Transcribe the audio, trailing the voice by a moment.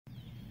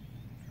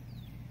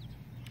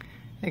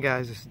Hey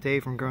guys, this is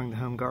Dave from Growing the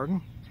Home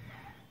Garden.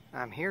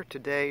 I'm here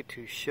today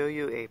to show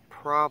you a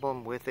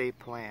problem with a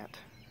plant.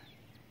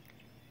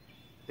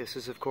 This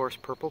is of course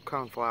purple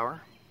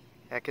coneflower,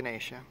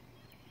 echinacea,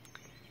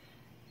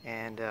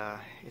 and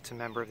it's a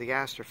member of the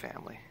Aster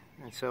family.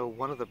 And so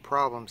one of the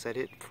problems that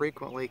it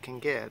frequently can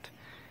get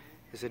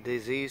is a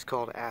disease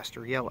called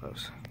Aster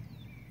Yellows.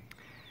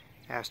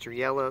 Aster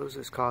Yellows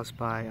is caused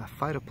by a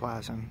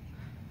phytoplasma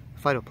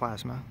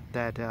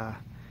that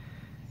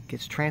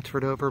gets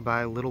transferred over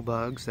by little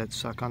bugs that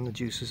suck on the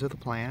juices of the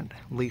plant,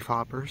 leaf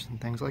hoppers and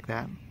things like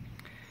that,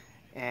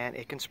 and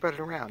it can spread it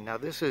around. Now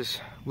this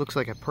looks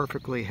like a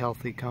perfectly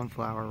healthy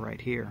coneflower right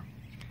here,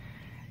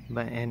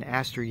 but an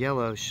Aster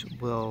Yellows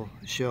will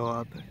show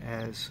up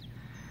as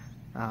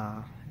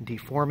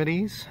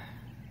deformities,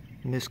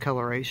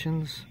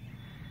 miscolorations,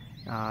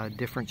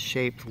 different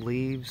shaped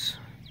leaves,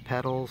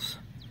 petals.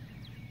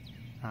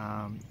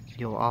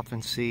 You'll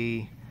often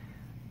see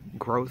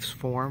growths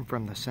form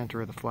from the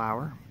center of the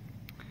flower.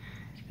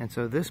 And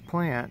so this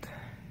plant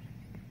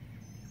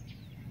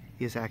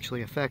is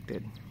actually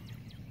affected.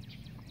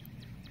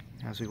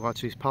 As we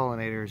watch these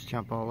pollinators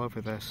jump all over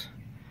this,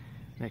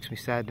 it makes me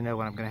sad to know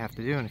what I'm going to have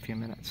to do in a few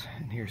minutes,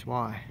 and here's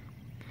why.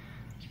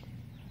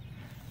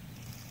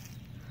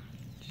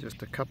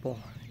 Just a couple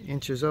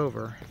inches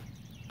over,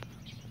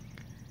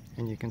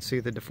 and you can see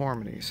the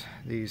deformities.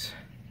 These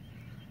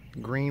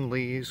green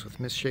leaves with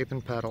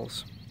misshapen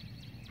petals.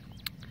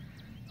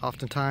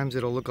 Oftentimes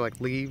it'll look like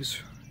leaves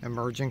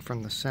emerging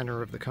from the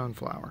center of the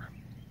coneflower.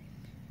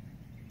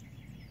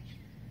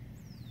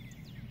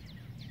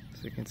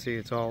 So you can see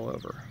it's all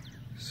over.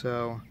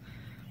 So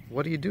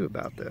what do you do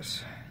about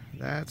this?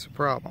 That's a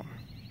problem,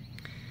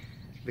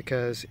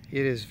 because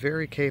it is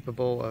very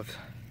capable of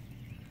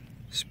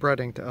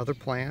spreading to other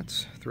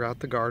plants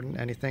throughout the garden.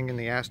 Anything in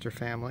the Aster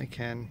family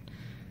can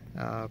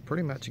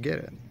pretty much get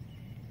it.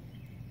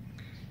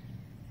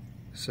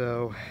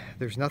 So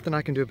there's nothing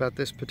I can do about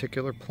this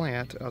particular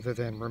plant other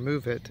than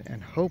remove it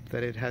and hope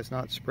that it has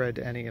not spread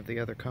to any of the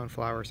other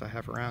coneflowers I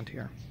have around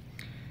here.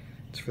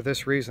 It's for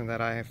this reason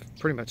that I have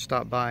pretty much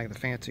stopped buying the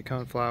fancy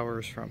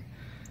coneflowers from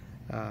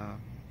the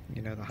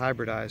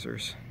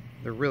hybridizers.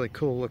 They're really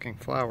cool looking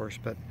flowers,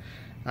 but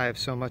I have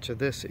so much of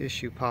this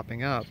issue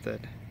popping up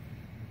that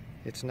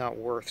it's not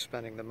worth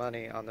spending the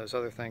money on those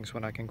other things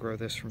when I can grow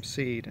this from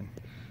seed and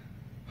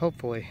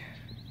hopefully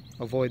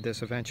avoid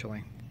this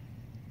eventually.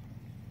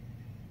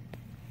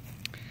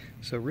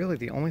 So really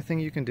the only thing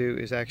you can do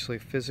is actually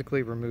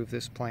physically remove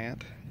this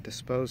plant,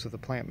 dispose of the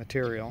plant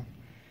material,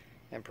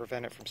 and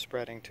prevent it from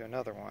spreading to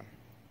another one.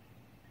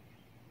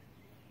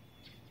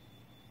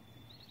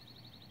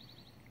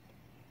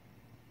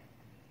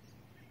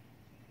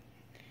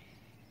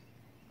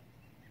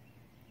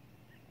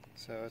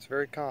 So it's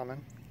very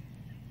common,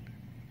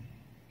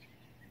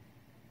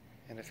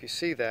 and if you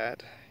see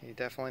that, you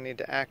definitely need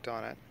to act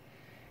on it.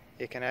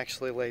 It can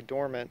actually lay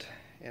dormant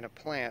in a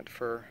plant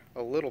for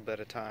a little bit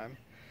of time,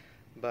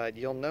 but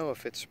you'll know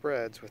if it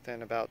spreads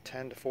within about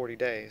 10 to 40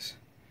 days.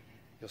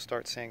 You'll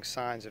start seeing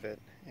signs of it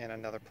in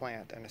another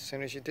plant, and as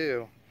soon as you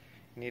do,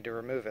 you need to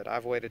remove it.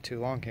 I've waited too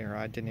long here.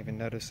 I didn't even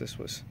notice this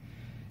was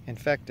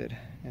infected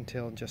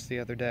until just the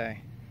other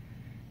day.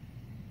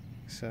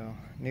 So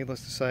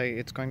needless to say,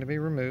 it's going to be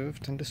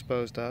removed and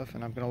disposed of,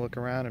 and I'm going to look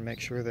around and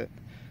make sure that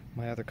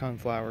my other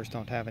coneflowers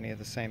don't have any of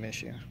the same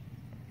issue.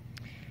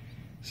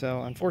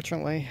 So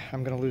unfortunately,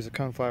 I'm going to lose a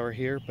coneflower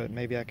here, but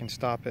maybe I can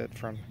stop it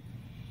from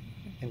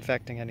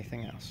infecting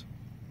anything else.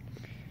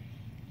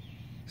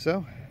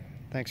 So,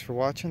 thanks for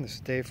watching. This is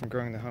Dave from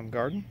Growing the Home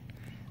Garden.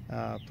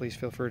 Please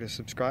feel free to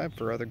subscribe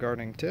for other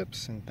gardening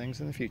tips and things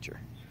in the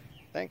future.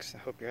 Thanks. I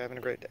hope you're having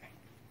a great day.